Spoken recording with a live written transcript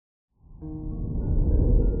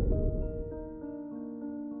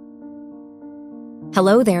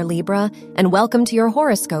Hello there, Libra, and welcome to your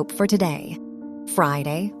horoscope for today,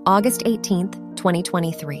 Friday, August 18th,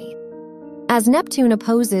 2023. As Neptune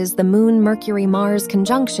opposes the Moon-Mercury-Mars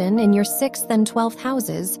conjunction in your 6th and 12th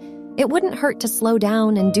houses, it wouldn't hurt to slow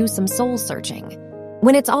down and do some soul-searching.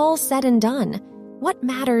 When it's all said and done, what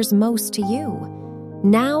matters most to you?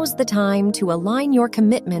 Now's the time to align your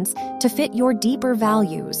commitments to fit your deeper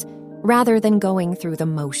values, rather than going through the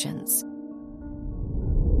motions.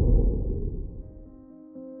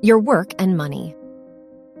 Your work and money.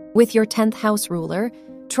 With your 10th house ruler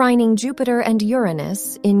trining Jupiter and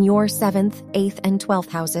Uranus in your 7th, 8th, and 12th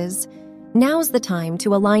houses, now's the time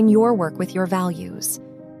to align your work with your values.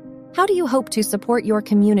 How do you hope to support your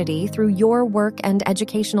community through your work and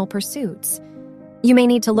educational pursuits? You may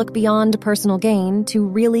need to look beyond personal gain to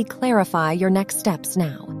really clarify your next steps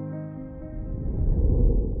now.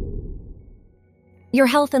 Your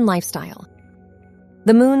health and lifestyle.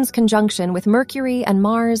 The Moon's conjunction with Mercury and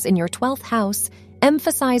Mars in your 12th house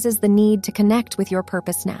emphasizes the need to connect with your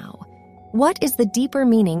purpose now. What is the deeper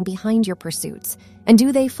meaning behind your pursuits, and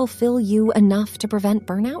do they fulfill you enough to prevent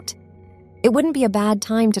burnout? It wouldn't be a bad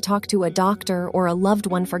time to talk to a doctor or a loved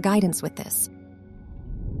one for guidance with this.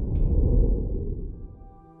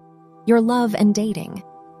 Your love and dating.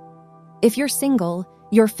 If you're single,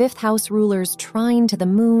 your 5th house ruler's trine to the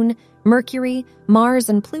Moon, Mercury, Mars,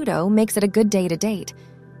 and Pluto makes it a good day to date.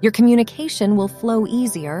 Your communication will flow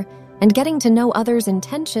easier, and getting to know others'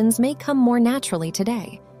 intentions may come more naturally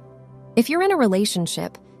today. If you're in a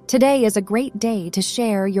relationship, today is a great day to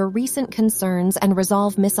share your recent concerns and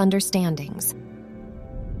resolve misunderstandings.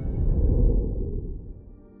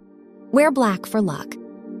 Wear black for luck.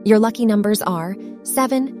 Your lucky numbers are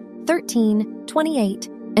 7, 13, 28,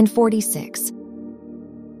 and 46.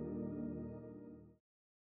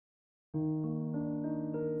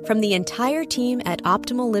 From the entire team at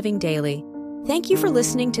Optimal Living Daily, thank you for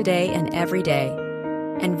listening today and every day.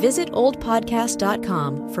 And visit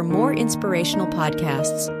oldpodcast.com for more inspirational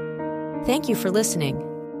podcasts. Thank you for listening.